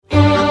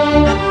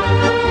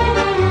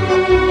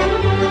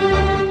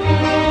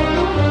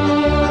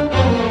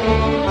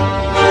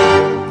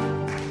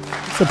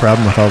the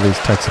problem with all these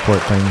tech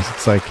support things.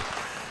 It's like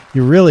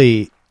you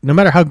really, no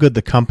matter how good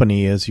the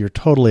company is, you're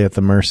totally at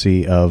the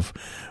mercy of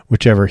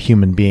whichever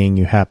human being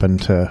you happen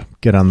to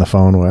get on the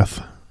phone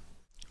with.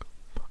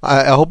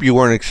 I hope you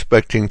weren't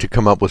expecting to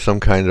come up with some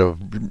kind of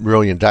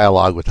brilliant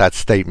dialogue with that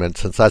statement,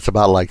 since that's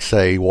about like,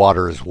 say,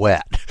 water is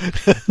wet.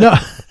 No,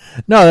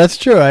 that's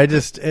true.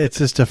 It's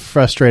just a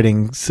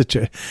frustrating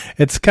situation.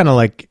 It's kind of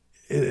like,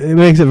 it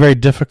makes it very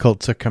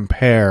difficult to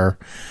compare,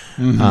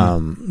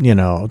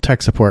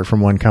 tech support from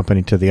one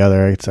company to the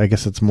other. I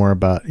guess it's more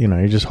about,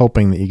 you're just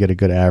hoping that you get a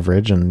good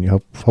average, and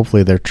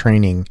hopefully their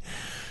training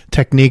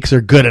techniques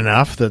are good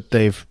enough that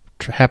they've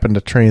happened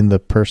to train the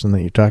person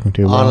that you're talking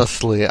to.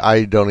 Honestly,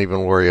 I don't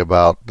even worry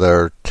about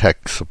their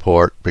tech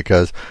support,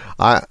 because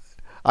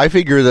I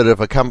figure that if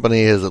a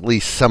company is at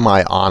least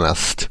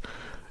semi-honest,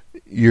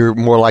 you're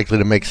more likely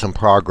to make some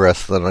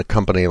progress than a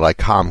company like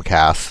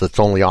Comcast that's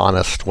only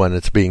honest when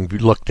it's being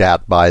looked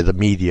at by the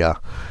media,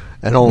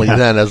 and only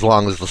then as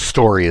long as the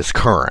story is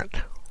current.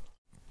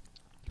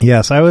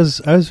 Yes, I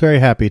was very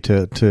happy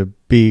to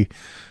be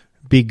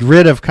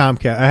rid of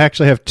Comcast. I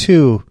actually have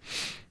 2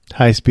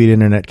 high-speed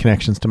internet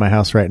connections to my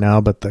house right now,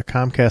 but the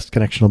Comcast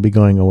connection will be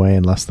going away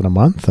in less than a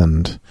month,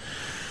 and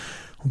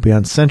we'll be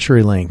on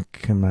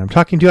CenturyLink. And I'm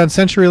talking to you on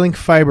CenturyLink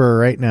fiber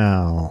right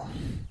now.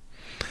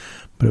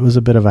 But it was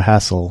a bit of a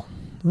hassle.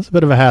 It was a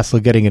bit of a hassle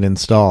getting it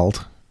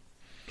installed.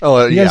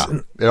 Oh, yeah.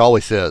 It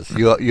always is.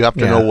 You have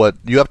to know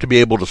you have to be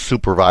able to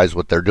supervise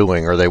what they're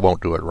doing, or they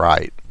won't do it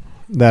right.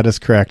 That is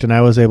correct. And I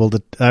was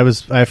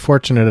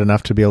fortunate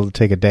enough to be able to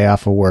take a day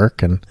off of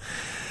work, and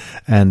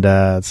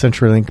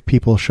CenturyLink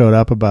people showed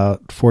up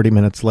about 40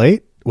 minutes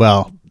late.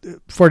 Well,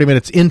 40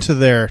 minutes into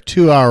their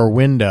 2-hour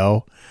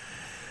window.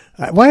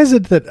 Why is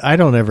it that I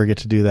don't ever get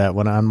to do that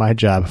when on my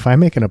job? If I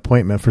make an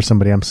appointment for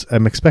somebody,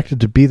 I'm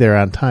expected to be there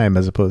on time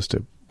as opposed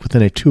to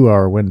within a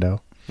 2-hour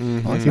window.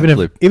 Mm-hmm.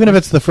 Well, even if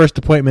it's the first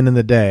appointment in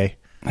the day.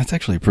 That's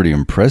actually pretty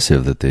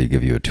impressive that they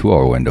give you a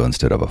 2-hour window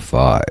instead of a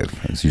 5.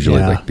 It's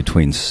usually like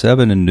between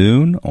 7 and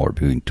noon, or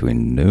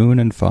between noon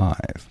and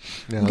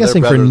 5. Yeah, I'm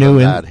guessing for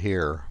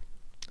here.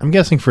 I'm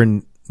guessing for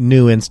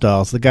new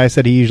installs. The guy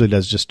said he usually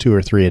does just 2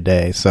 or 3 a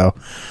day, so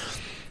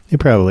he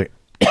probably,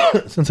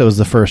 since it was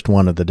the first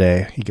one of the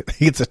day, he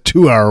gets a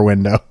 2-hour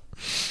window.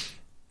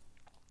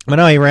 But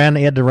no, he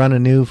had to run a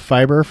new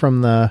fiber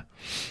from the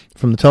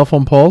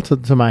telephone pole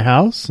to my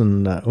house,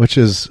 and which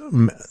is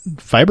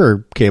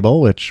fiber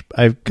cable, which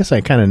I guess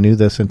I kind of knew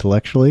this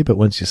intellectually, but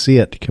once you see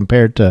it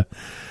compared to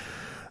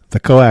the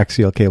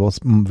coaxial cable, it's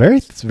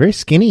very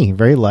skinny,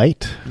 very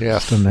light.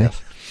 Yes,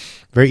 yes.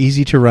 Very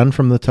easy to run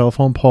from the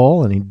telephone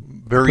pole, and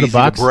very easy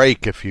to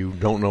break if you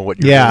don't know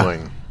what you're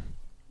doing.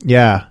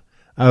 Yeah.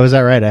 Oh, is that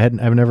right? I've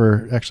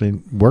never actually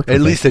worked with it.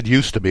 At least it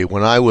used to be.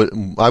 When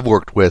I've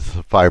worked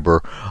with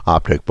fiber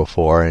optic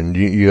before, and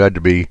you had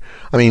to be,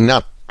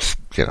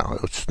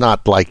 it's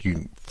not like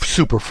you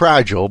super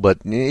fragile, but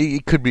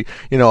it could be,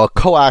 a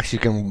coax you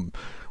can,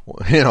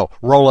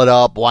 roll it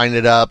up, wind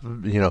it up,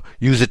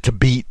 use it to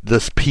beat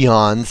the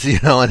peons,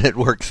 and it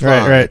works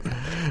fine.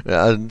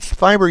 Right.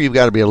 Fiber, you've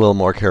got to be a little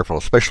more careful,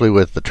 especially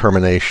with the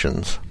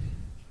terminations.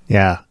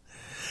 Yeah.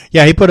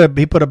 Yeah, he put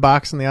a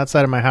box on the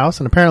outside of my house,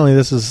 and apparently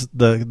this is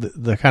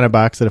the kind of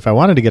box that if I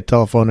wanted to get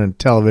telephone and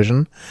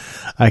television,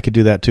 I could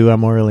do that too.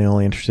 I'm really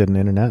only interested in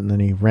internet. And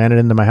then he ran it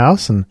into my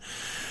house, and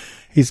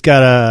he's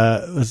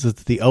got was it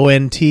the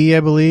ONT, I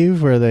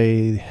believe, where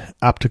they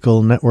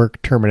optical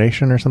network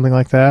termination or something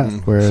like that?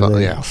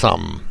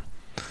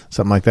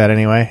 Something like that.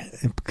 Anyway,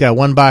 got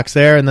one box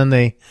there, and then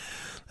they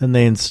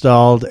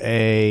installed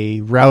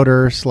a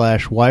router /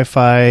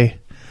 Wi-Fi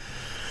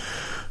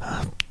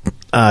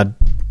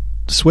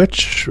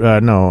switch.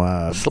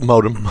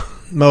 Modem.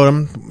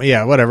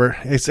 Yeah, whatever.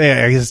 I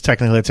guess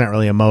technically it's not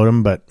really a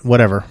modem, but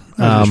whatever.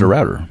 Just a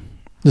router.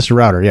 Just a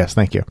router. Yes,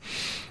 thank you.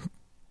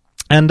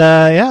 And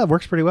it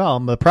works pretty well.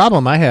 The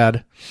problem I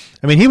had,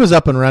 he was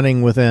up and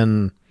running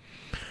within.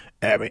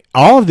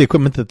 All of the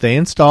equipment that they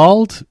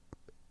installed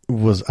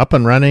was up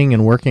and running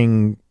and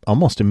working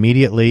almost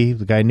immediately.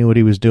 The guy knew what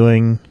he was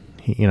doing.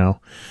 The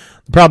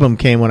problem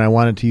came when I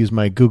wanted to use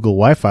my Google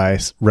Wi-Fi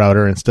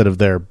router instead of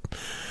their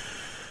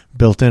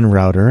built-in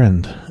router,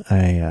 and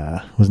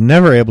I was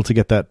never able to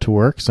get that to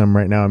work. So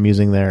right now I'm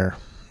using their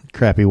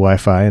crappy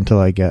Wi-Fi until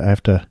I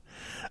have to.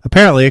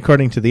 Apparently,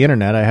 according to the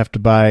internet, I have to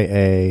buy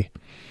a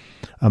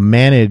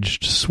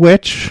managed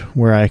switch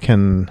where I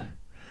can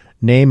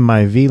name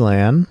my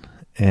VLAN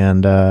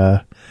and.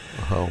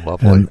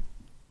 Lovely.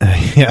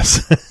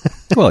 Yes.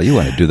 Well, you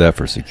want to do that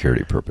for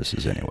security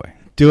purposes anyway.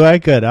 Do I?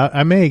 Good.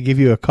 I may give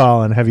you a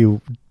call and have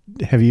you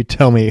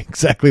tell me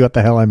exactly what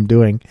the hell I'm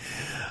doing.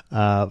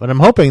 But I'm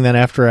hoping that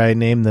after I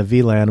name the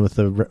VLAN with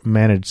the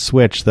managed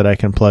switch that I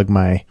can plug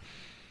my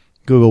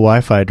Google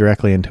Wi-Fi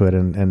directly into it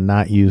and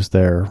not use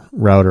their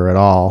router at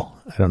all.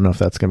 I don't know if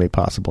that's going to be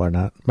possible or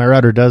not. My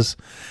router does.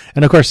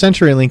 And, of course,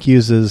 CenturyLink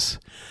uses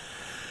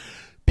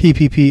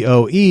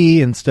PPPoE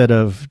instead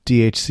of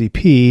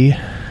DHCP.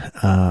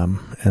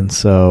 And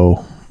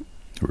so...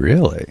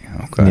 Really?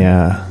 Okay.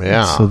 Yeah.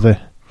 Yeah. So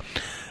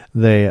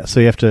So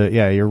you have to,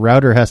 your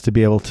router has to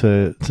be able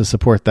to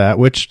support that,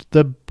 which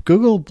the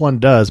Google one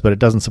does, but it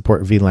doesn't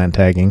support VLAN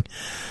tagging.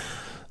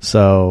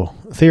 So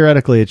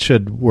theoretically, it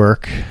should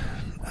work.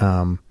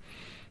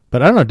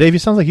 But I don't know, Dave. You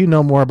sound like you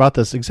know more about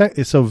this.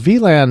 Exactly. So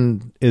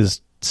VLAN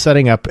is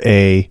setting up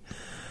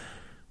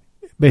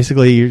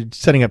basically you're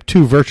setting up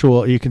two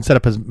virtual. You can set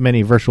up as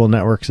many virtual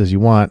networks as you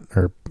want,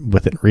 or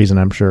within reason,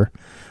 I'm sure,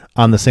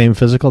 on the same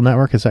physical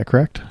network. Is that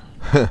correct?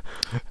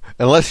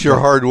 Unless your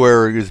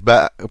hardware is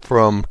back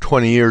from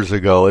 20 years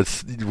ago,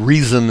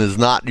 reason is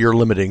not your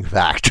limiting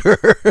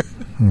factor.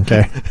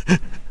 Okay.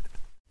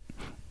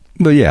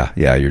 But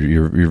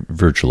you're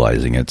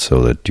virtualizing it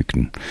so that you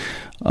can.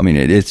 I mean,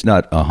 it's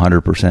not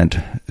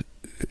 100%.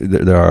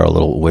 There are a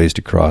little ways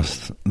to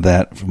cross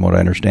that, from what I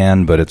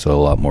understand, but it's a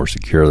lot more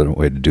secure than a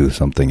way to do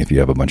something. If you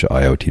have a bunch of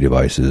IoT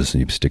devices,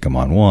 you stick them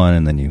on one,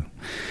 and then you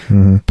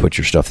put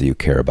your stuff that you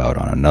care about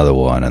on another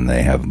one, and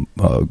they have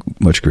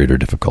much greater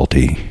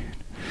difficulty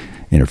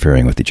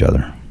interfering with each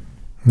other.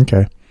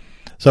 Okay.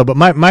 So, but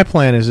my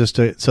plan is just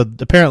to. So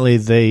apparently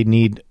they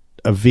need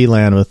a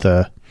VLAN with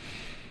a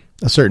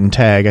certain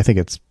tag. I think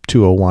it's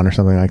 201 or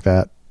something like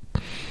that.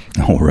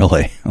 Oh,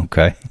 really?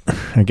 Okay.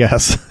 I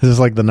guess this is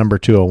like the number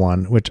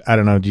 201, which I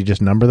don't know. Do you just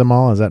number them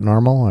all? Is that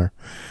normal,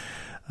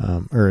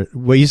 or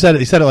well, you said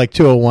it like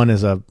 201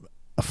 is a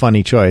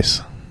funny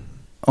choice.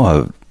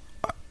 Oh,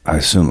 I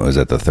assume it was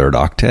at the third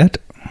octet.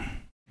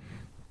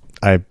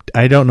 I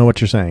don't know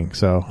what you're saying,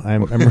 so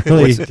I'm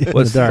really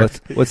what's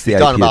the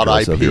IP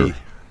address of your?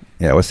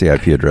 Yeah, what's the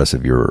IP address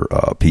of your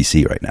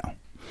PC right now?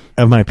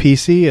 Of my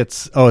PC,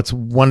 it's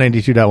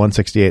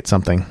 192.168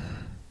 something.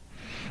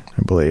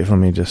 I believe. Let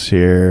me just try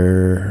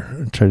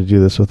to do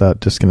this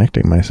without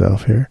disconnecting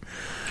myself here.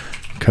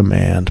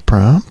 Command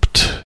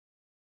prompt.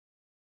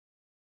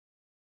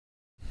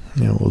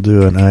 Yeah, we'll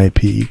do an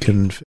IP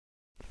config.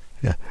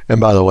 Yeah, and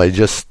by the way,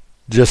 just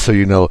so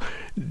you know,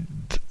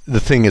 the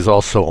thing is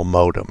also a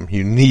modem.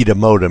 You need a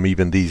modem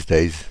even these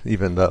days,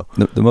 even though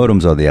the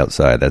modem's on the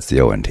outside. That's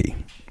the ONT.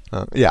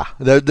 Yeah,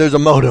 there's a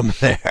modem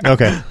there.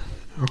 Okay.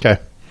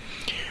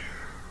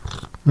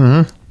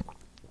 Mm-hmm.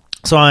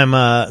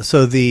 So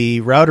so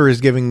the router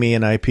is giving me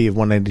an IP of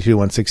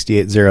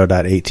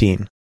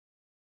 192.168.0.18.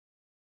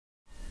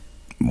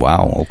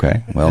 Wow,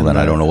 okay. Well, then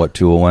I don't know what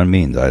 201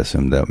 means. I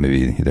assumed that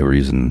maybe they were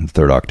using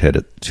third octet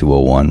at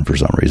 201 for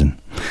some reason.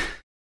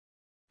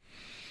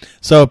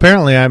 So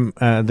apparently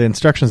the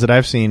instructions that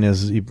I've seen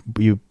is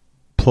you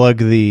plug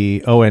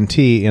the ONT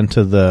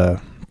into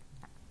the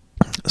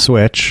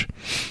switch,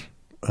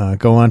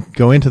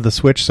 go into the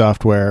switch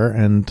software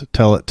and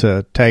tell it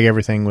to tag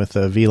everything with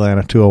a VLAN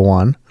of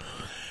 201.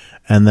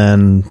 And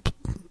then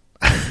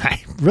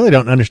I really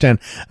don't understand.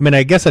 I mean,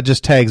 I guess it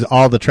just tags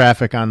all the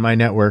traffic on my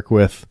network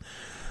with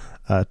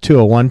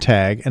 201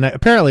 tag. And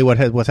apparently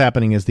what's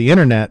happening is the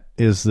internet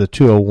is the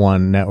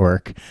 201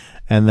 network.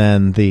 And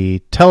then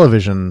the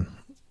television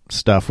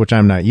stuff, which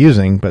I'm not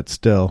using, but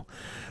still,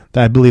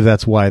 I believe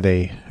that's why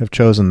they have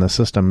chosen the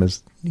system,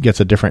 gets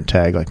a different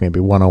tag, like maybe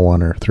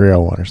 101 or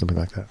 301 or something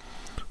like that.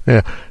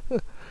 Yeah.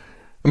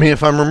 I mean,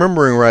 if I'm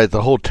remembering right,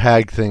 the whole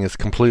tag thing is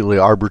completely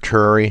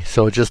arbitrary,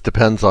 so it just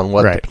depends on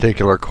what the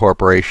particular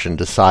corporation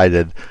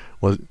decided.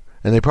 And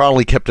they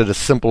probably kept it as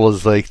simple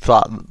as they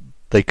thought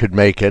they could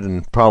make it,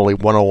 and probably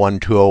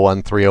 101,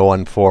 201,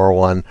 301,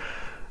 401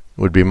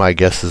 would be my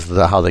guess as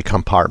to how they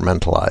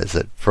compartmentalize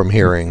it from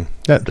hearing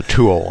the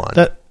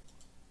 201.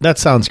 That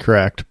sounds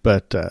correct,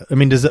 but I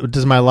mean,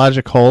 does my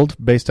logic hold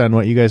based on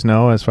what you guys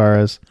know as far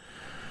as?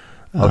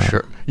 Oh,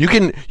 sure. You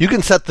can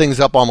set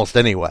things up almost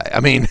any way. I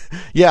mean,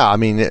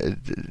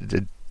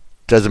 it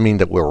doesn't mean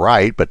that we're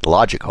right, but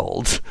logic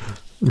holds.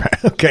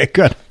 Right. Okay,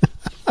 good.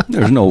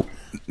 There's no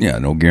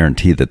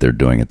guarantee that they're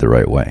doing it the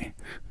right way.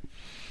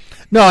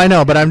 No, I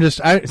know, but I'm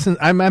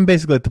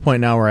basically at the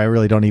point now where I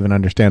really don't even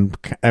understand.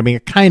 I mean, I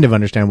kind of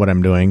understand what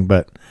I'm doing,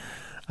 but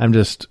I'm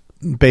just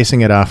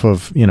basing it off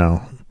of,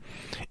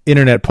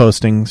 internet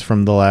postings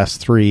from the last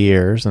 3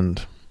 years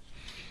and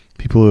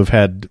people who have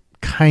had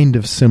kind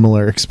of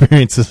similar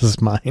experiences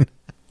as mine.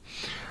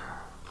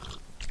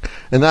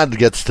 And that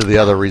gets to the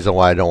other reason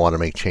why I don't want to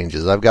make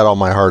changes. I've got all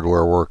my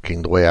hardware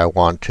working the way I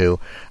want to,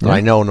 and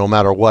I know no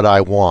matter what I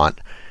want,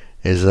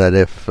 is that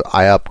if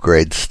I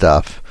upgrade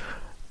stuff,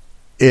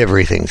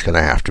 everything's going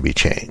to have to be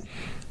changed.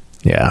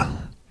 Yeah.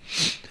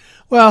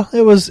 Well,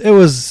 it was it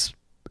was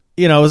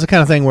the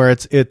kind of thing where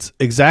it's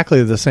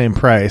exactly the same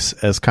price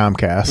as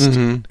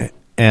Comcast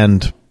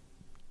and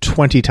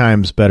 20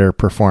 times better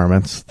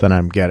performance than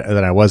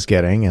I was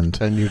getting,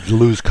 and you'd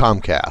lose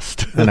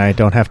Comcast. And I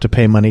don't have to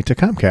pay money to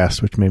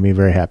Comcast, which made me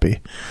very happy.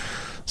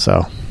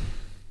 So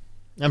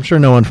I'm sure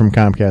no one from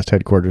Comcast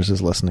headquarters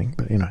is listening,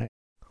 but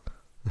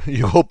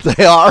you hope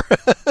they are.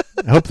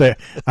 I hope they're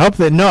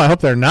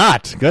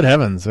not. Good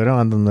heavens. I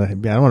don't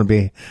want to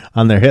be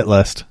on their hit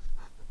list.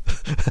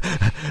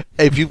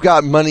 If you've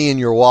got money in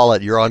your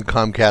wallet, you're on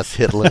Comcast's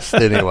hit list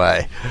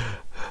anyway.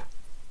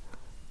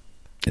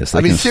 Yes,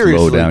 they can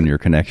slow down your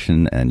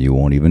connection, and you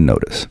won't even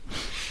notice.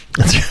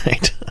 That's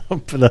right. It'll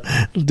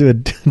do a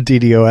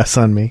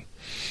DDoS on me.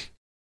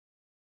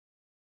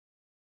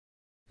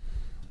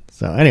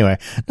 So anyway,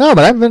 no,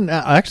 but I've been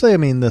actually. I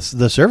mean, the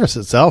service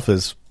itself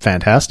is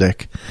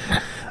fantastic.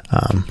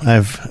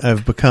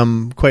 I've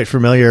become quite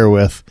familiar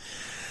with.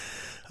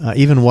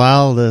 Even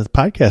while the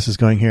podcast is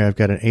going here, I've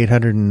got an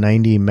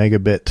 890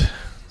 megabit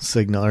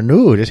signal. Or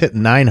no, just hit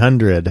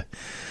 900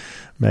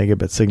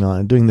 megabit signal.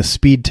 I'm doing the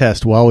speed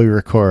test while we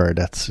record.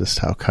 That's just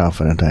how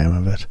confident I am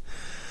of it.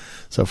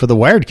 So for the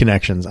wired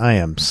connections, I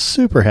am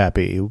super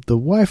happy. The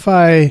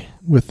Wi-Fi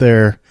with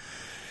the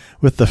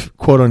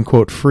quote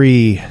unquote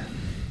free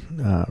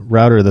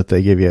router that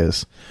they give you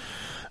is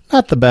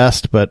not the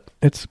best, but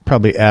it's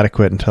probably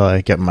adequate until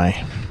I get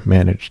my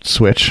managed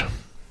switch.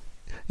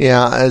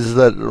 Yeah,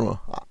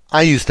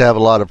 I used to have a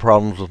lot of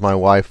problems with my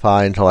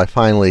Wi-Fi until I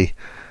finally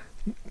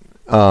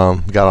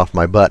got off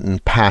my butt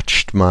and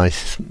patched my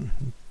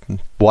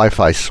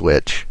Wi-Fi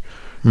switch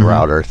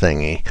router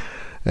thingy,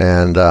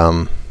 and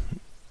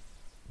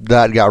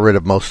that got rid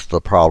of most of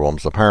the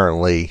problems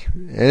apparently.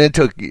 And it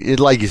took,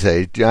 like you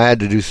say, I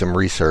had to do some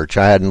research.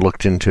 I hadn't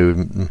looked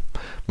into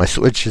my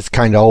switch; it's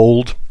kind of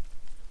old,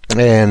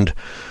 and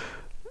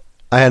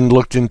I hadn't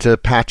looked into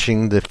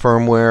patching the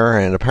firmware,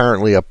 and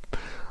apparently a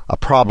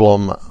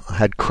problem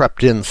had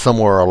crept in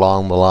somewhere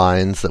along the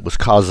lines that was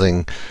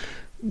causing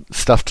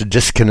stuff to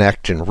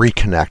disconnect and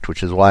reconnect,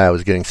 which is why I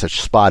was getting such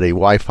spotty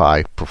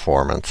Wi-Fi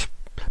performance.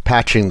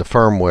 Patching the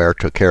firmware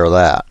took care of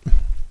that.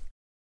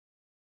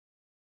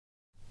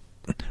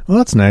 Well,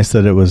 that's nice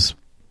that it was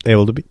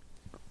able to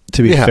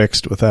be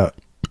fixed without.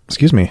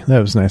 Excuse me. That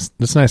was nice.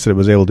 It's nice that it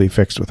was able to be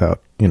fixed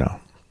without,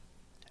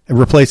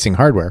 replacing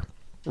hardware.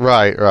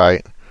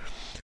 Right.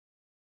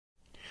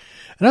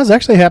 And I was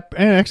actually happy.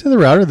 Actually, the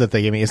router that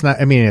they gave me, it's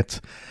not. I mean,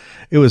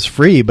 it was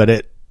free,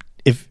 but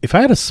if I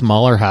had a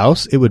smaller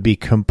house, it would be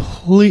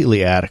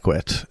completely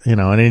adequate.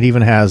 And it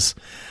even has,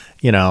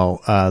 the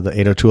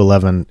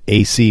 802.11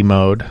 AC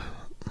mode,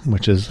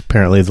 which is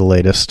apparently the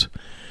latest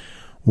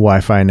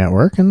Wi-Fi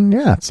network. And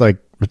yeah,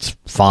 it's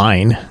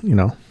fine.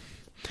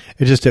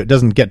 It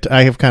doesn't get.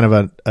 I have kind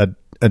of a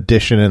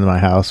addition in my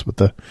house with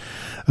a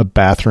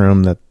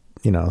bathroom that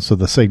so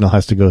the signal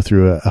has to go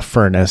through a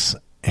furnace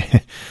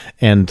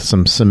and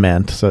some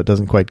cement, so it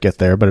doesn't quite get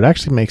there, but it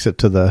actually makes it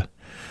to the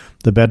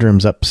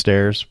bedrooms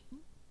upstairs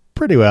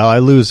pretty well. I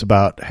lose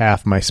about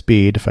half my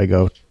speed if I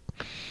go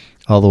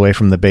all the way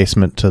from the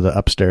basement to the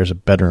upstairs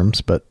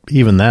bedrooms, but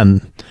even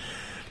then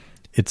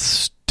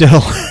it's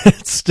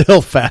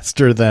still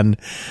faster than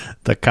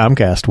the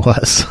Comcast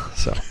was.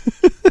 So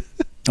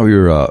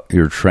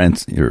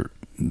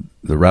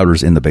the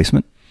router's in the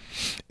basement?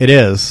 It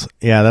is.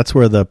 Yeah, that's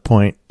where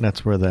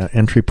the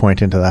entry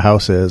point into the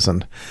house is,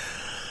 and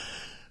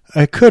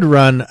I could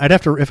run. I'd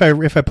have to if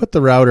I put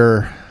the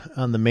router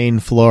on the main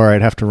floor,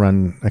 I'd have to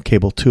run a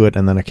cable to it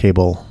and then a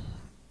cable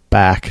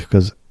back,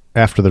 because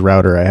after the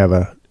router, I have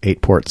a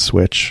 8-port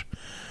switch,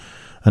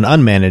 an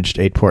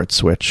unmanaged 8-port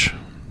switch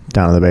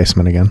down in the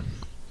basement again.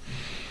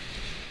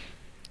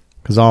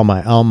 Because all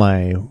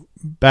my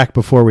back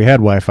before we had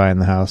Wi-Fi in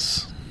the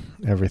house,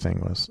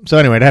 everything was. So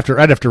anyway,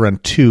 I'd have to run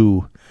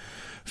 2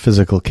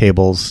 physical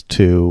cables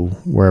to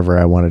wherever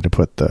I wanted to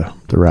put the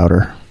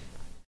router.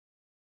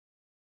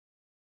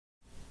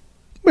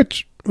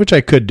 Which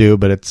I could do,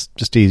 but it's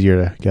just easier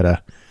to get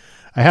I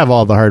have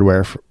all the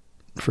hardware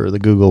for the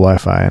Google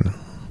Wi-Fi, and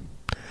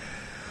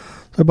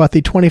so I bought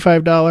the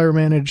 $25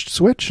 managed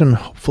switch, and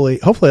hopefully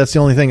that's the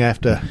only thing I have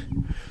to.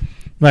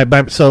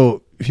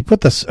 So if you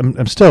put this,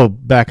 I'm still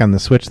back on the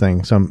switch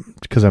thing. So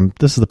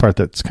this is the part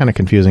that's kind of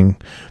confusing,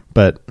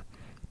 but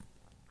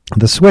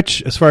the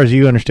switch, as far as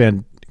you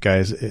understand,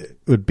 guys, it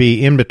would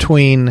be in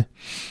between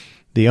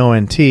the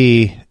ONT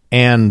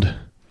and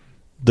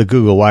the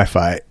Google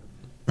Wi-Fi.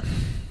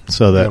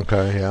 So that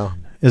okay, yeah.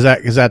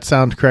 Does that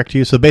sound correct to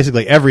you? So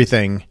basically,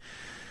 everything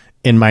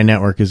in my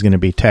network is going to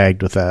be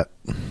tagged with that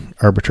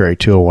arbitrary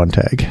 201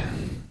 tag.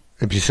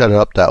 If you set it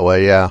up that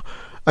way, yeah.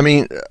 I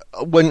mean,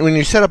 when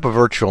you set up a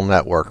virtual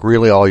network,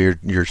 really all you're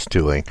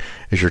doing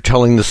is you're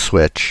telling the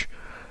switch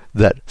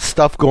that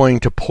stuff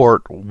going to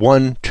port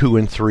 1, 2,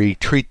 and 3,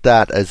 treat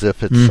that as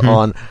if it's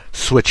on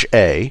switch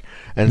A,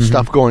 and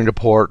stuff going to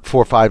port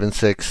 4, 5, and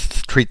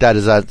 6, treat that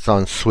as that's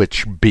on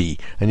switch B,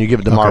 and you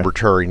give them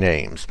arbitrary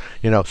names.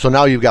 So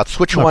now you've got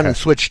switch 1 and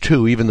switch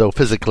 2, even though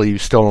physically you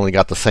still only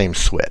got the same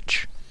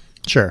switch.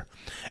 Sure,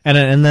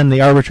 and then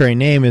the arbitrary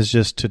name is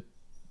just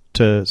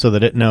to so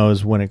that it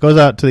knows when it goes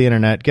out to the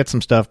internet, gets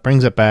some stuff,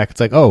 brings it back. It's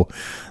like, oh,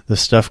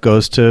 this stuff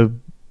goes to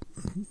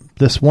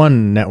this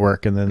one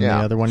network, and then the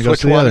other one goes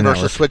to the other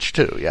network. Switch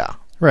 2, yeah.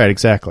 Right,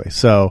 exactly.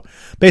 So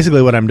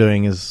basically what I'm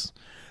doing is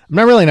I'm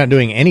not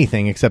doing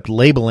anything except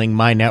labeling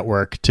my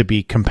network to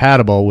be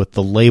compatible with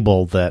the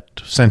label that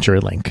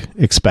CenturyLink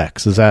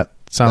expects. Does that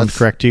sound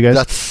correct to you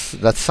guys?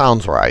 That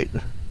sounds right.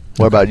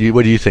 What about you?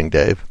 What do you think,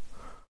 Dave?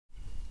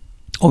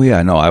 Oh,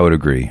 yeah, no, I would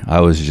agree. I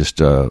was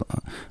just, I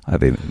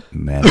have a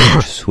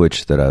managed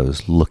switch that I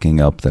was looking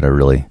up that I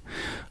really,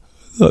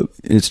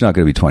 it's not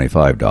going to be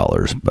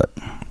 $25, but...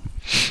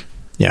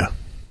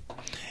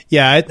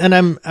 Yeah,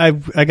 and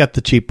I got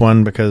the cheap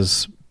one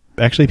because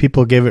actually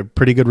people gave it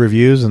pretty good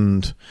reviews,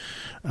 and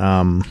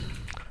and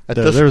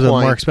this there's point,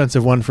 a more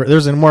expensive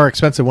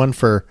one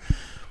for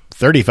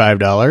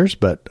 $35,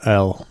 but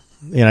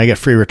I get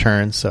free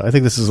returns. So I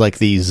think this is like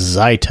the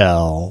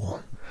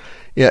Zytel.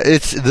 Yeah,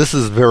 this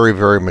is very,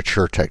 very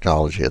mature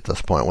technology at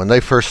this point. When they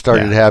first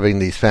started having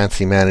these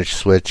fancy managed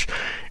switch,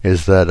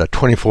 is that a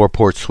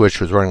 24-port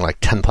switch was running like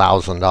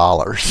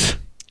 $10,000.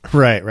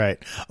 Right.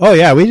 Oh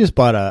yeah, we just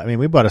bought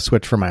a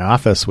switch for my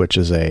office, which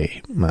is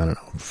a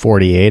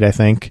 48, I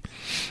think,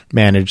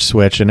 managed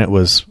switch, and it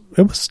was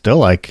still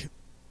like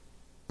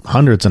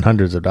hundreds and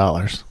hundreds of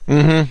dollars.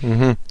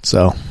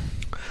 So,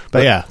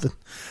 but yeah,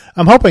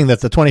 I'm hoping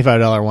that the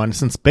 $25 one,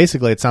 since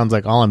basically it sounds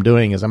like all I'm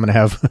doing is I'm going to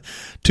have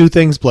two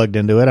things plugged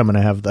into it. I'm going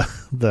to have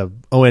the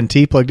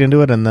ONT plugged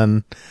into it, and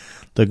then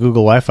the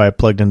Google Wi-Fi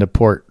plugged into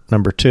port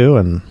number 2.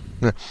 And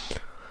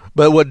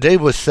but what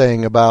Dave was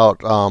saying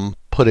about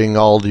putting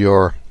all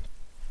your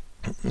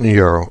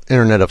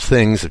Internet of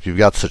Things, if you've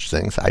got such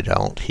things, I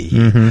don't,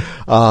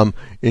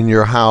 in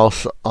your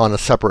house on a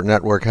separate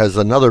network has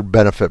another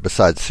benefit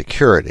besides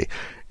security.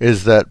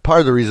 Is that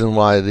part of the reason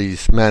why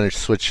these managed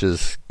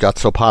switches got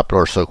so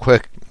popular so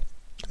quick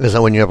is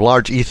that when you have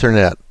large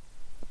Ethernet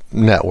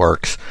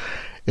networks,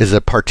 is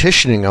that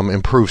partitioning them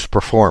improves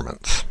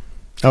performance.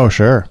 Oh,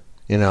 sure.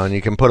 And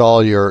you can put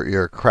all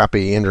your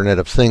crappy Internet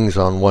of Things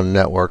on one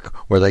network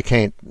where they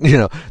can't,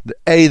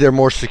 A, they're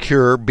more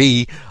secure,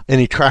 B,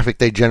 any traffic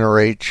they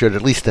generate should,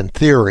 at least in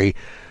theory,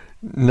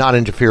 not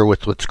interfere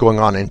with what's going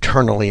on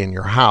internally in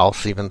your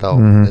house, even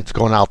though it's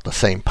going out the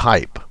same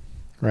pipe.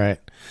 Right.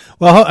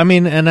 Well, I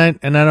mean, and I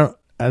don't.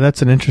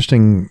 That's an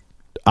interesting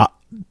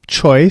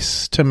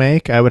choice to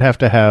make. I would have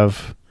to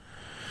have.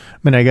 I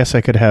mean, I guess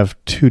I could have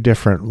two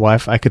different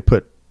Wi-Fi. I could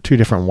put two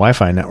different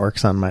Wi-Fi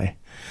networks on my.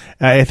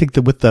 I think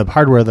that with the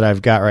hardware that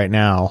I've got right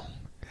now,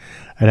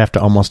 I'd have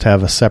to almost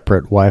have a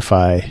separate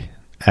Wi-Fi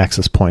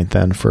access point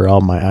then for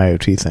all my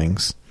IoT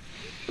things.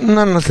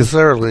 Not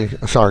necessarily.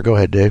 Sorry, go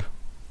ahead, Dave.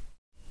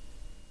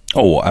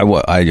 Oh,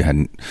 I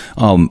hadn't.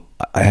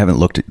 I haven't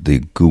looked at the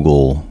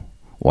Google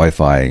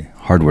Wi-Fi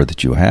hardware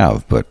that you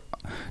have, but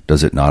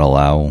does it not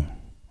allow?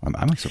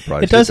 I'm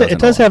surprised. It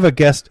does have a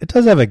guest. It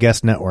does have a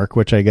guest network,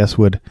 which I guess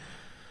would.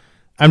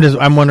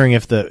 I'm wondering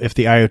if the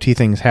IoT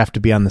things have to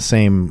be on the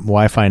same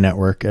Wi-Fi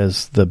network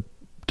as the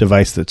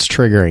device that's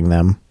triggering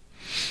them.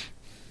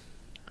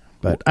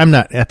 But I'm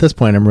not at this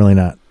point. I'm really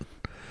not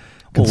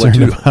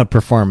concerned about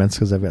performance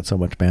because I've got so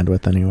much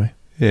bandwidth anyway.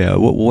 Yeah.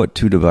 What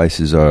two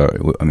devices are?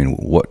 I mean,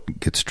 what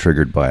gets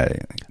triggered by?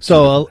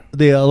 So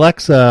the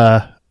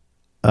Alexa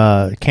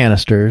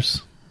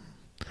canisters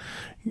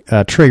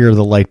trigger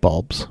the light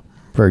bulbs,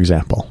 for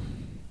example.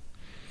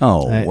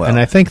 Oh, well. And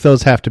I think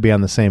those have to be on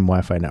the same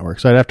Wi-Fi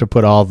network. So I'd have to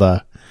put all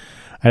the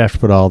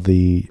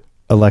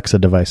Alexa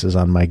devices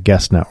on my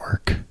guest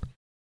network.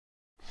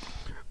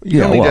 You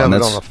don't need to have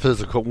it on a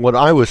physical. What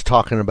I was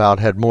talking about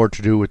had more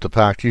to do with the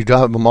fact you'd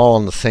have them all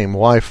on the same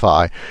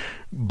Wi-Fi,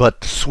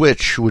 but the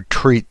switch would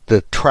treat the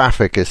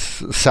traffic as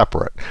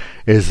separate.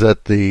 Is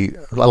that the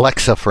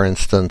Alexa, for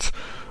instance,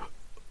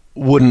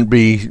 wouldn't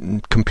be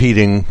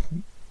competing.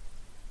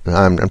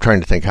 I'm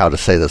trying to think how to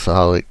say this.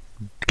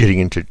 Getting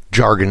into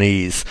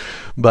jargonese,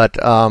 but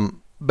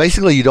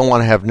basically you don't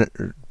want to have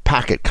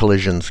packet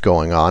collisions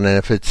going on, and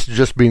if it's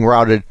just being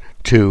routed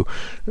to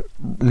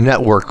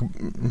network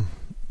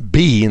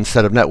B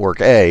instead of network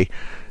A,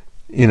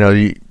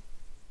 you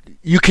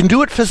can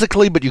do it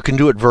physically, but you can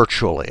do it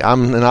virtually. I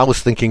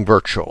was thinking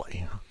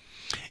virtually.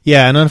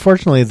 Yeah, and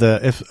unfortunately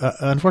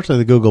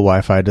the Google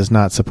Wi-Fi does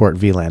not support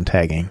VLAN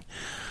tagging.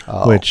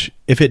 Oh. Which,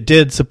 if it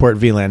did support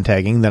VLAN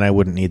tagging, then I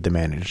wouldn't need the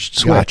managed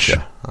switch.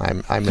 Gotcha. I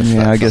missed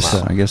that.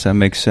 I guess that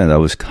makes sense. I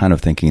was kind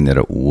of thinking that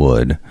it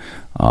would,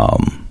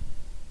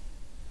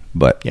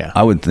 but yeah.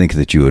 I would think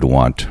that you would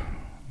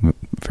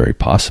very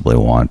possibly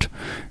want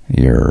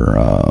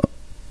your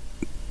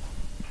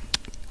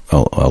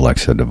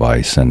Alexa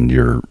device and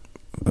your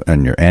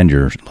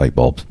light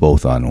bulbs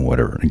both on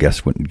whatever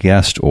guest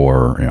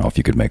or if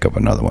you could make up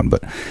another one,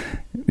 but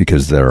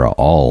because they're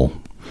all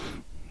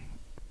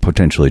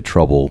potentially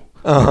trouble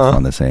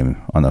on the same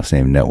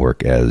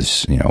network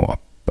as a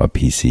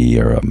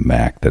PC or a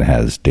Mac that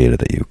has data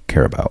that you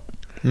care about.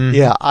 Mm-hmm.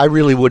 Yeah, I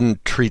really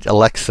wouldn't treat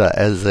Alexa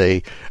as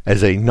a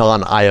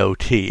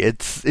non-IoT.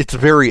 It's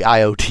very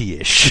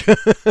IoT-ish.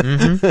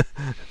 Mm-hmm.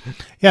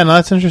 Yeah, no,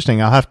 that's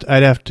interesting.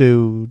 I'd have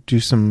to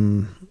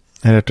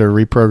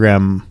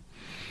reprogram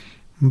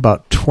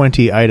about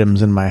 20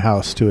 items in my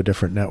house to a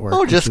different network.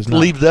 Oh, just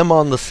leave them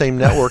on the same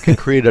network and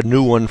create a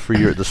new one for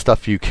the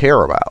stuff you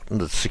care about.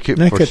 Secure.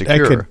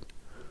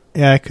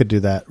 I could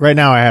do that. Right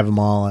now I have them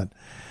all.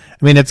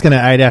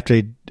 I'd have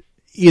to,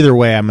 either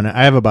way, I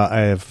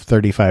have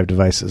 35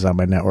 devices on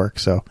my network.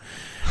 So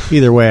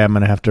either way, I'm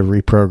going to have to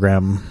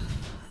reprogram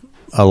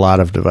a lot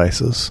of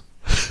devices.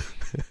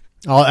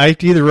 I have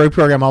to either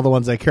reprogram all the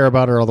ones I care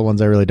about or all the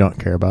ones I really don't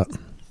care about.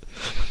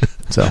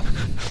 So,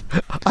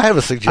 I have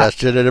a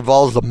suggestion. It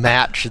involves a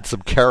match and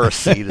some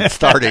kerosene and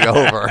starting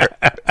over.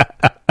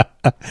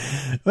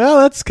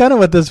 Well, that's kind of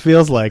what this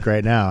feels like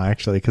right now,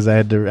 actually, because I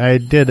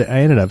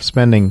ended up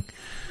spending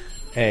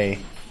a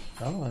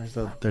Oh,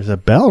 there's a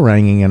bell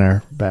ringing in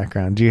our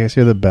background. Do you guys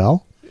hear the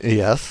bell?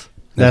 Yes.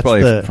 That's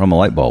probably from a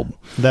light bulb.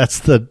 That's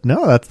the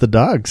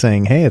dog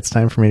saying, "Hey, it's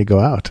time for me to go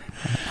out."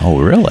 Oh,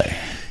 really?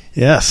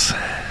 Yes.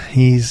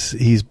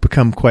 He's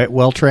become quite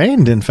well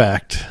trained, in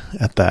fact,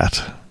 at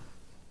that.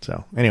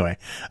 So anyway,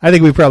 I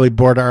think we probably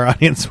bored our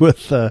audience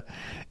with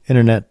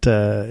internet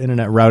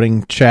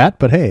routing chat,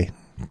 but hey,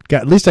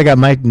 at least I got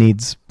my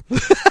needs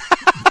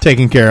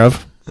taken care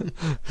of.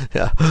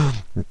 Yeah.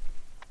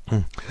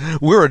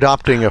 We're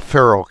adopting a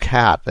feral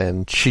cat,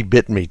 and she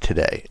bit me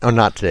today. Oh,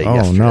 not today,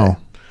 yesterday.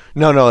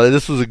 No,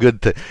 this was a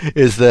good thing.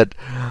 Is that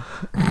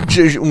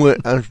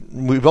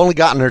we've only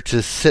gotten her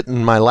to sit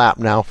in my lap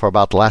now for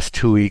about the last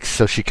 2 weeks,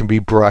 so she can be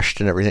brushed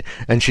and everything.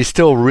 And she's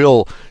still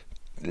real.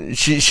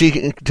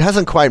 She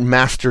hasn't quite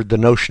mastered the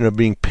notion of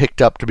being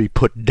picked up to be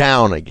put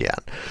down again.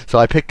 So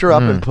I picked her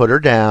up and put her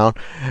down,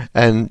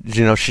 and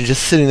she's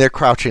just sitting there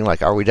crouching,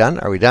 like, "Are we done?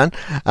 Are we done?"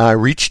 And I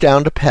reached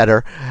down to pet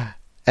her.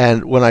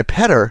 And when I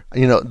pet her,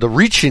 the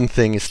reaching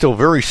thing is still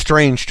very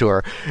strange to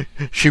her.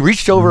 She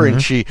reached over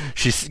and she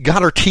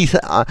got her teeth,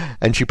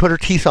 and she put her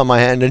teeth on my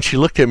hand, and she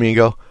looked at me and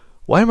go,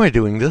 "Why am I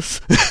doing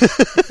this?"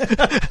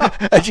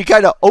 And she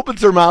kind of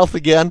opens her mouth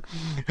again,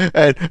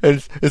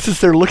 and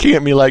sits there looking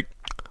at me like,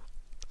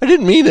 "I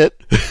didn't mean it."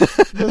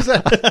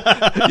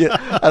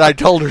 Yeah. And I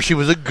told her she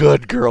was a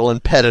good girl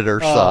and petted her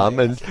some,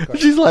 and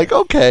she's like,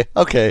 okay,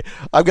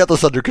 I've got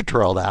this under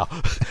control now.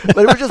 But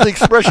it was just the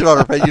expression on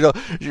her face.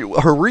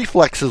 Her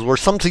reflexes were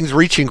something's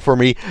reaching for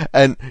me,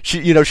 and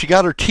she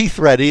got her teeth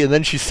ready, and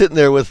then she's sitting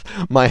there with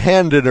my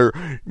hand in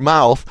her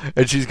mouth,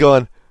 and she's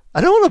going,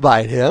 "I don't want to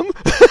bite him."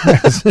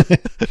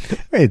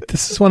 Wait,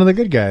 this is one of the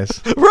good guys.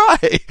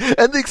 Right.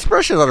 And the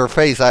expression on her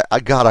face, I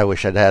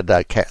wish I'd had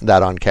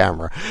that on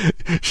camera.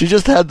 She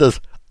just had this,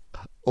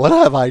 "What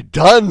have I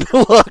done?"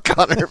 look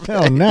on her face.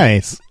 Oh,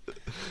 nice.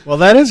 Well,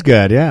 that is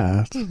good,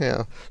 yeah.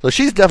 Yeah. So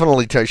she's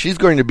definitely, she's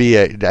going to be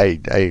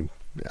a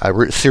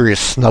serious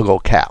snuggle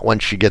cat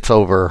once she gets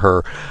over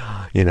her,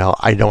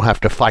 I don't have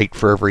to fight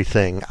for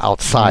everything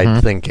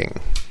outside thinking.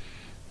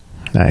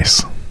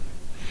 Nice.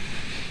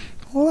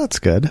 Well, that's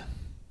good.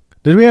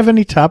 Did we have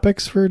any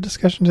topics for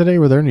discussion today?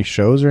 Were there any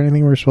shows or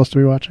anything we were supposed to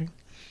be watching?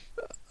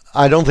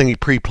 I don't think he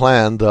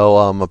pre-planned,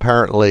 though.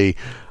 Apparently,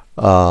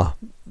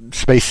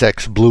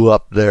 SpaceX blew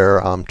up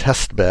their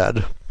test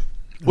bed,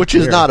 which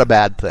is not a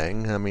bad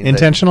thing. I mean,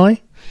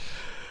 intentionally?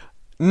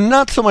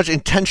 Not so much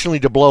intentionally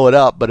to blow it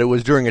up, but it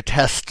was during a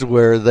test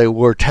where they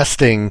were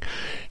testing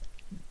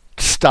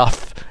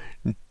stuff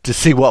to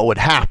see what would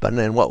happen,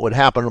 and what would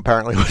happen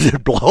apparently was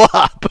it'd blow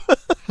up.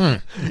 Okay,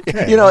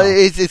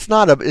 it's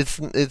not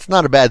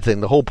a bad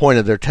thing. The whole point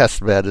of their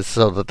test bed is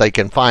so that they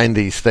can find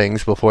these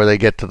things before they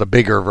get to the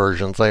bigger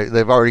versions.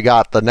 They've already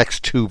got the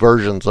next 2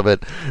 versions of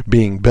it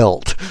being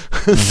built.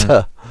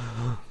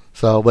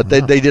 But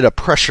they did a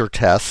pressure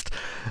test,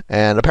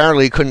 and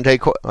apparently it couldn't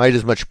take quite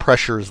as much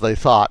pressure as they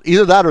thought.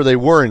 Either that, or they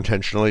were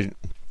intentionally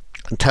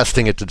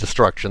testing it to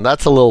destruction.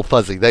 That's a little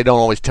fuzzy. They don't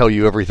always tell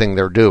you everything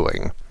they're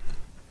doing.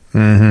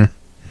 Yeah,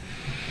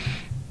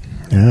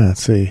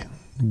 let's see.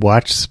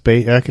 Watch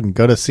space. I can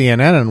go to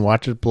CNN and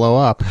watch it blow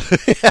up.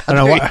 I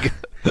don't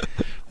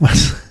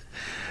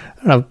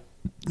know.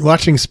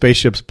 Watching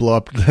spaceships blow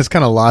up has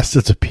kind of lost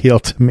its appeal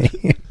to me.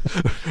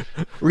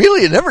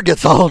 Really, it never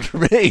gets old for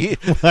me.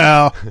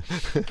 Well,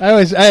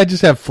 I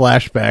just have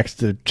flashbacks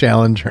to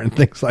Challenger and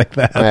things like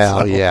that. Well,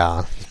 so.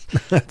 Yeah,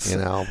 But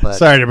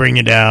sorry to bring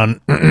you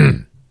down.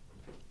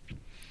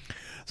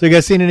 So, you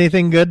guys seen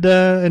anything good?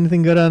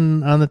 Anything good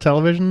on the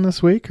television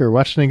this week, or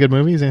watched any good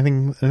movies?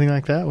 Anything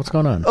like that? What's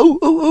going on?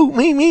 Oh,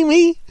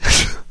 me.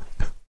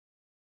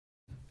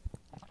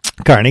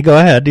 Carney, go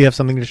ahead. Do you have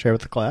something to share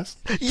with the class?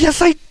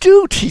 Yes, I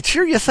do,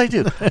 teacher. Yes, I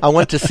do. I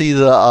went to see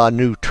the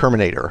new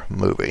Terminator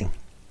movie,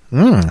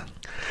 and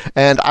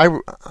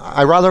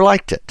I rather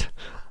liked it.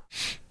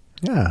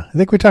 Yeah, I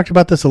think we talked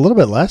about this a little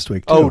bit last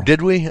week, too. Oh,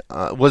 did we?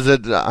 Was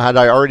it? Had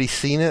I already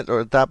seen it, or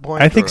at that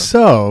point? I think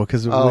so,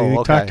 because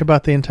we talked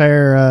about the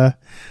entire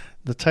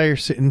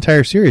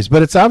series.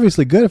 But it's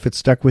obviously good if it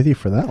stuck with you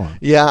for that long.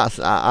 Yes,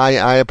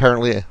 I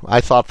apparently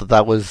thought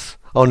that was.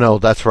 Oh no,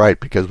 that's right,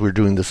 because we're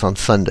doing this on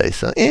Sunday.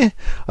 So,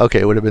 okay,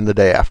 it would have been the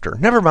day after.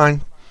 Never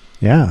mind.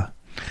 Yeah,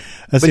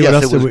 but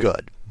yes, it was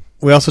good.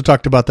 We also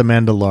talked about The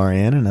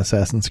Mandalorian and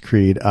Assassin's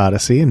Creed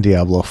Odyssey and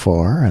Diablo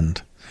 4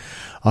 and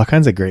all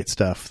kinds of great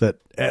stuff that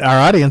our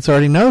audience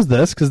already knows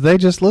this because they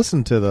just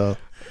listened to the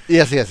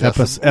yes.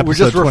 Episode We're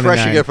just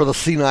refreshing 29. it for the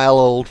senile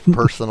old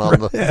person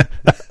on the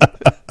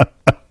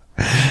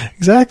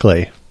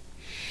exactly.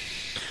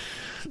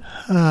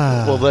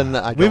 Well, then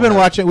we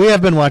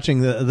have been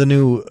watching the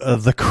new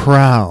The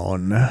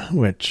Crown,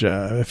 which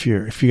if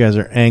you guys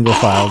are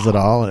Anglophiles at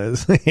all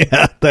is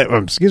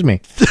excuse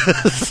me.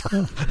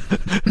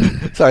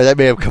 Sorry, that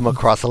may have come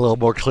across a little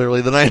more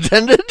clearly than I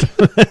intended,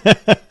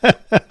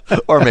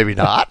 or maybe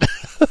not.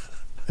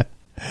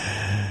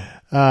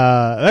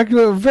 A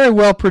very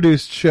well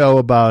produced show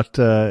about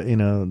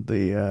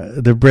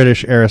the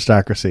British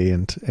aristocracy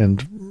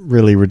and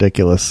really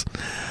ridiculous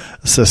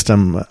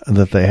system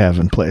that they have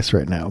in place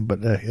right now. But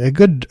a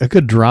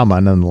good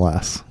drama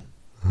nonetheless.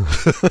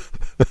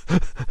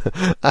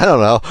 I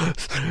don't know.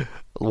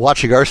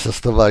 Watching our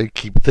system, I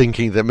keep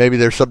thinking that maybe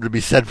there's something to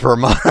be said for a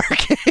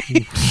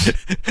monarchy.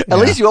 At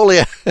least you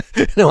only...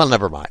 Well,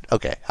 never mind.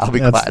 Okay, I'll be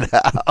quiet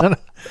now.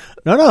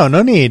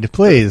 No need.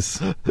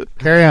 Please.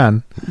 Carry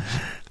on.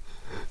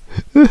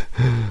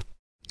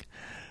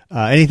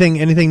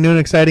 Anything new and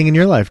exciting in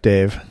your life,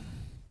 Dave?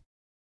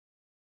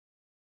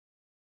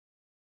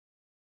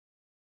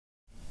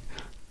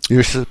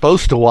 You're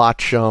supposed to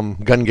watch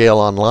Gun Gale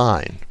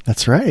Online.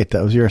 That's right.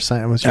 That was your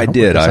assignment. I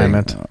did.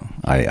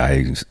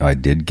 I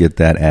did get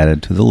that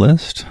added to the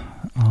list,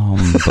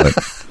 but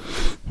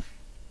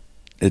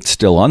it's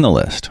still on the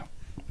list.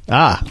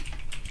 Ah.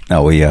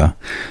 Now we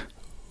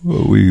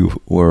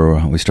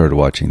started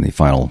watching the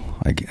final.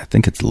 I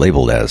think it's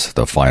labeled as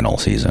the final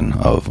season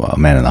of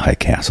Man in the High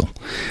Castle,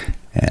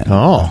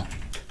 and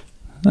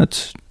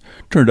that's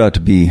turned out to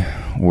be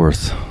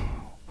worthwhile.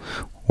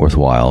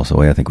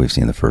 So I think we've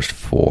seen the first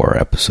 4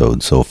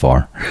 episodes so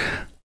far.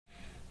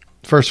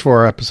 First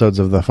 4 episodes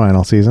of the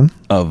final season?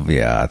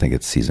 I think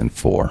it's season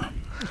 4.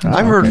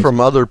 I've heard from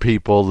other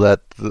people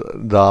that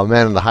the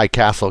Man in the High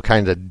Castle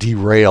kind of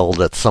derailed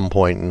at some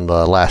point in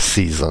the last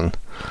season.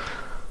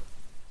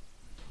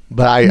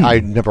 But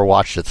I never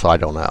watched it, so I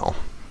don't know.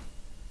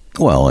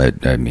 Well,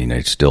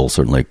 it still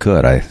certainly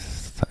could. I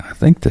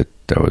think that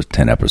there was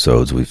 10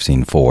 episodes. We've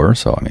seen 4,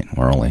 so I mean,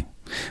 we're only...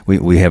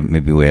 We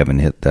haven't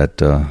hit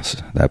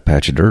that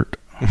patch of dirt.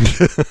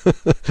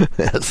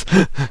 Yes.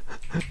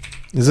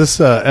 Is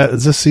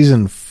this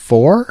season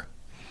 4?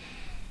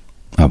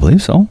 I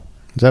believe so.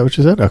 Is that what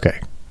you said? Okay.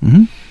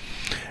 Mm-hmm.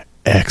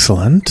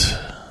 Excellent.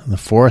 The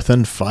 4th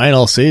and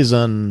final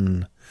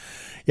season.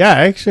 Yeah,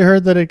 I actually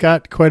heard that it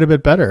got quite a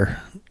bit better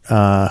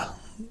in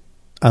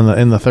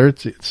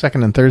the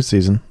second and third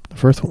season. The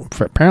first one,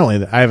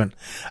 apparently, I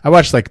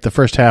watched like the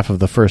first half of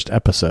the first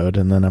episode,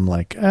 and then I'm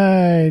like,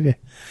 I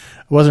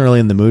wasn't really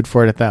in the mood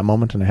for it at that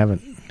moment, and I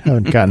haven't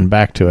gotten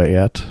back to it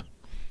yet.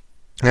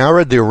 Now, I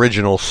read the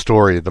original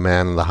story of the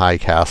Man in the High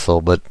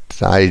Castle, but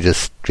I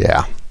just,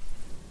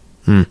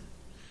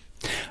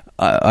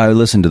 I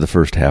listened to the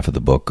first half of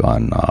the book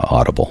on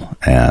Audible,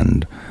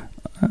 and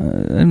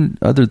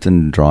other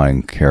than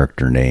drawing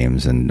character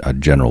names and a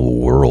general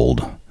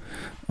world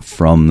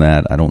from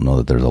that, I don't know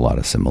that there's a lot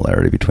of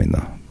similarity between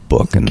the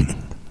book and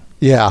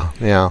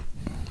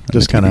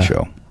just kind of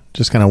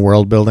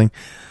world building.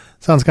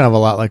 Sounds kind of a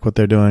lot like what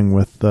they're doing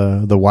with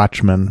the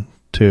Watchman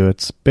too.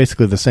 It's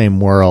basically the same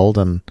world,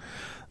 and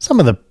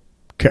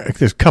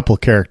there's a couple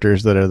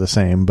characters that are the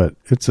same, but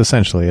it's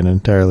essentially an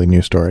entirely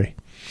new story.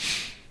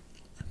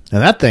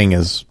 And that thing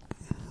is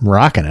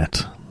rocking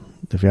it.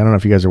 I don't know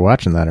if you guys are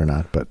watching that or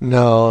not, but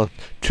no,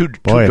 too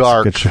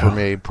dark for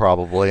me.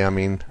 Probably. I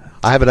mean,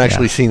 I haven't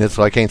actually seen it,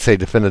 so I can't say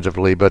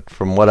definitively. But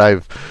from what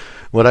I've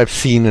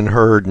seen and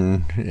heard,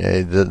 and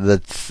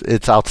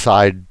it's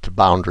outside the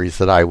boundaries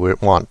that I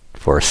would want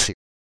for a series.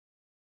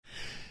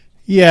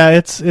 Yeah,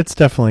 it's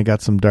definitely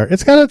got some dark.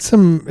 It's got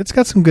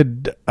some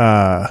good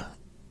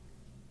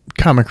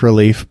comic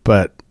relief,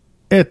 but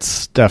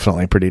it's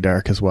definitely pretty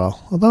dark as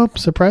well. Although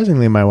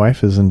surprisingly, my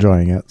wife is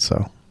enjoying it.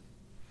 So,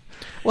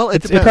 well,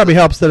 it probably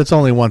helps that it's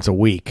only once a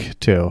week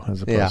too,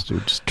 as opposed to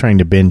just trying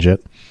to binge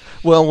it.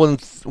 Well, when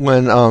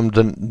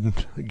the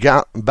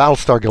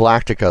Battlestar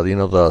Galactica,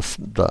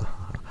 the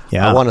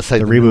I want to say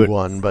the reboot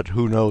one, but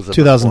who knows?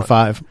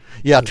 2005.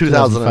 Yeah,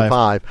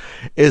 2005.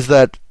 Is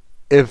that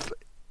if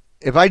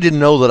I didn't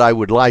know that I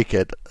would like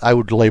it, I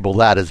would label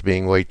that as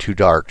being way too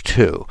dark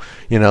too.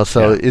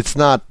 So it's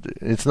not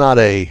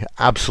a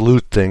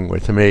absolute thing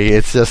with me.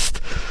 It's just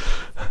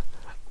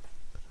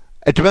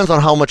it depends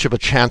on how much of a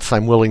chance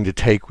I'm willing to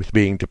take with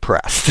being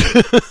depressed.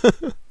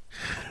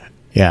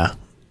 Yeah.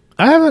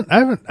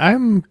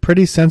 I'm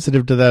pretty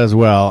sensitive to that as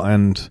well,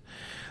 and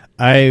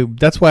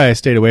that's why I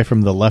stayed away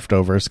from The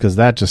Leftovers, because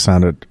that just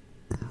sounded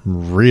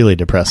really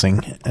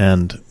depressing,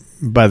 and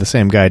by the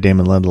same guy,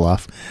 Damon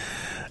Lindelof.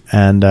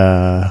 And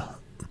I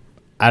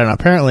don't know.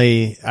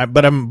 Apparently,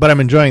 but I'm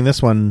enjoying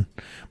this one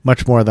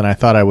much more than I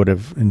thought I would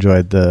have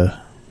enjoyed the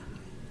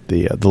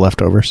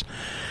Leftovers.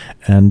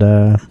 And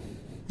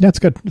it's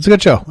good. It's a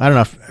good show. I don't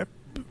know if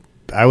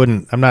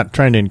I'm not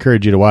trying to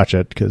encourage you to watch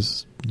it,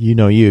 because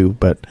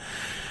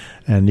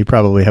and you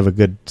probably have a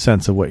good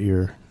sense of what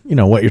your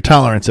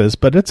tolerance is,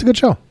 but it's a good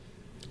show.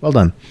 Well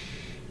done.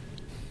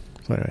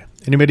 So anyway,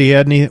 anybody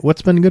had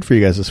what's been good for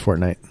you guys this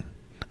fortnight?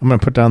 I'm going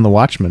to put down the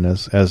Watchman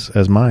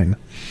as mine.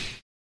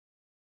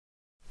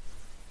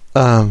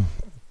 Well,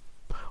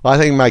 I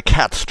think my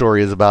cat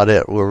story is about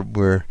it.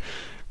 We're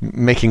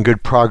making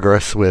good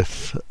progress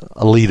with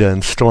Alita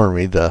and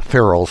Stormy, the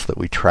ferals that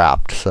we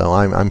trapped. So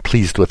I'm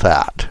pleased with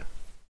that.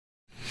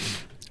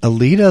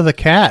 Alita the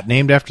cat,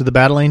 named after the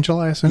battle angel,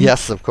 I assume?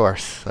 Yes, of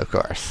course.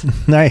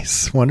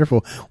 Nice,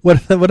 wonderful.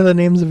 What are the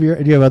names of do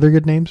you have other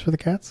good names for the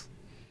cats?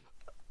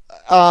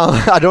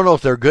 I don't know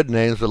if they're good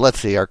names, but let's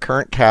see. Our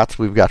current cats,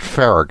 we've got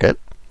Farragut.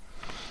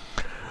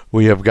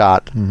 We have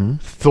got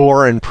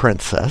Thor and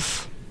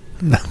Princess.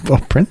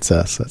 Well,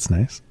 Princess, that's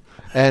nice.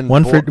 And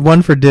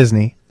one for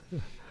Disney.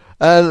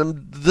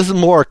 This is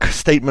more a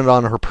statement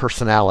on her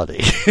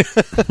personality.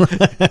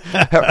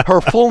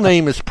 her full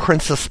name is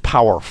Princess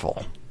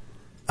Powerful.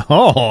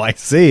 Oh, I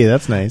see.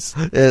 That's nice.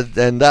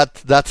 And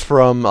that's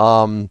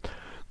from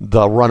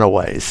the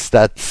Runaways.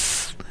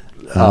 That's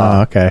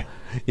okay.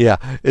 Yeah,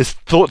 it's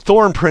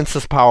Thor and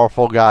Princess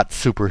Powerful got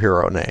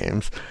superhero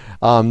names.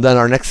 Then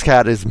our next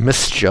cat is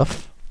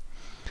Mischief,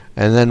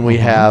 and then we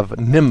have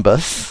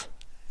Nimbus,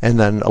 and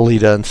then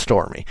Alita and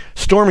Stormy.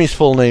 Stormy's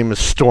full name is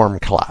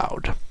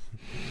Stormcloud.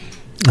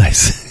 I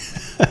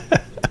see.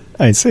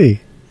 I see.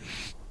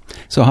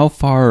 So how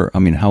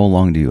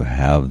long do you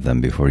have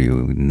them before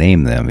you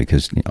name them?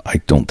 Because I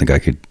don't think I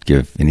could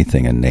give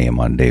anything a name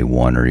on day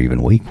one or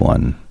even week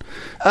one.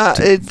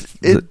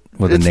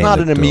 It's not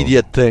an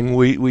immediate thing.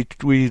 We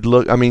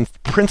look. I mean,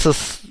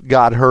 Princess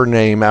got her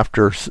name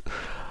after,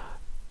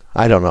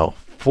 I don't know,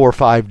 4 or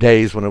 5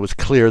 days when it was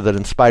clear that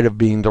in spite of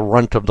being the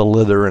runt of the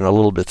litter and a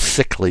little bit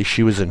sickly,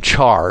 she was in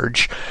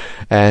charge,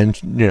 and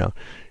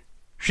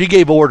she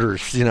gave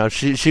orders.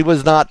 She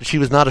was not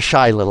a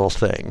shy little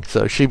thing.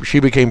 So she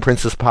became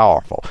Princess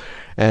Powerful,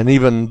 and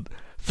even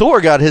Thor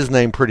got his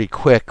name pretty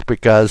quick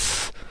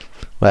because,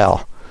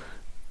 well,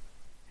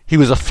 he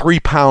was a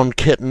 3-pound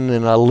kitten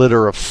in a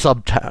litter of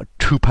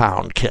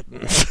 2-pound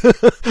kittens.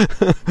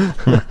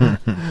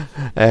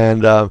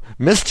 And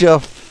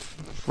Mischief,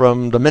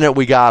 from the minute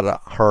we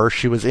got her,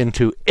 she was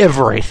into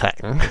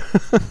everything.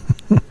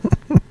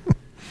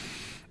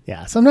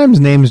 Yeah, sometimes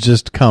names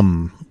just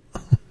come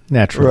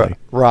naturally.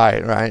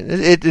 Right.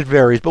 It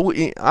varies, but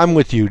I'm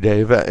with you,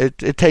 Dave.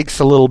 It takes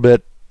a little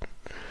bit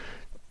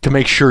to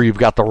make sure you've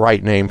got the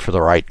right name for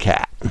the right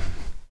cat.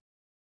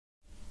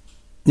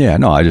 Yeah,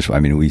 no,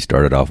 we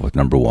started off with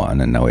number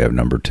 1, and now we have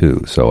number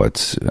 2. So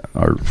it's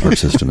our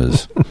system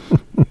is.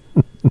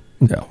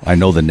 I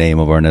know the name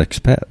of our next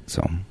pet.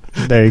 So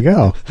there you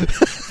go.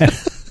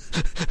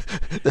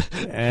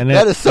 And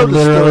that is so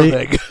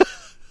disturbing.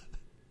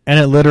 And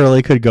it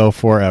literally could go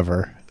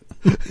forever.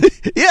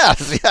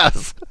 Yes.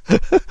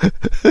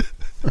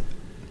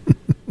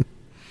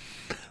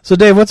 So,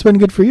 Dave, what's been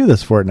good for you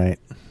this fortnight?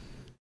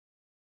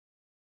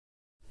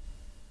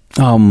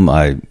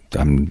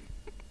 I'm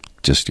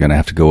just going to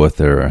have to go with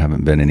there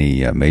haven't been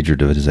any major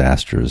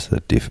disasters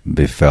that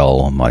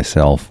befell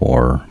myself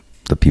or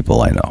the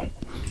people I know.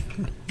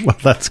 Well,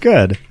 that's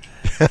good.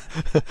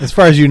 As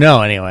far as you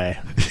know, anyway.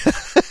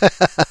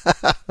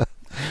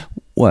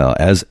 Well,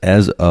 as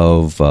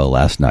of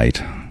last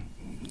night,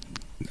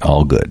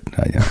 all good.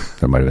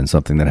 There might have been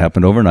something that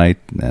happened overnight,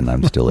 and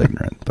I'm still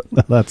ignorant.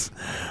 But let's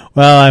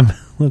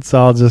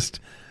all just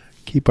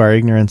keep our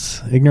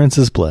ignorance. Ignorance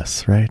is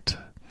bliss, right?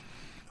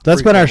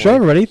 That's been our show,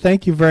 everybody.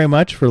 Thank you very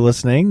much for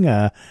listening.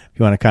 If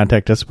you want to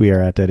contact us, we are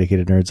at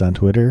Dedicated Nerds on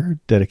Twitter,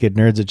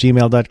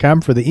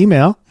 dedicatednerds@gmail.com for the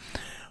email,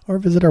 or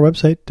visit our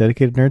website,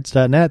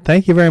 dedicatednerds.net.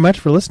 Thank you very much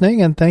for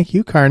listening, and thank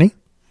you, Carney.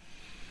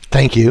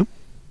 Thank you.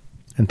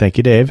 And thank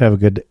you, Dave. Have a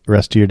good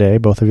rest of your day,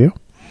 both of you.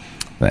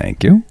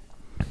 Thank you.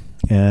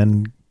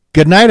 And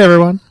good night,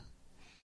 everyone.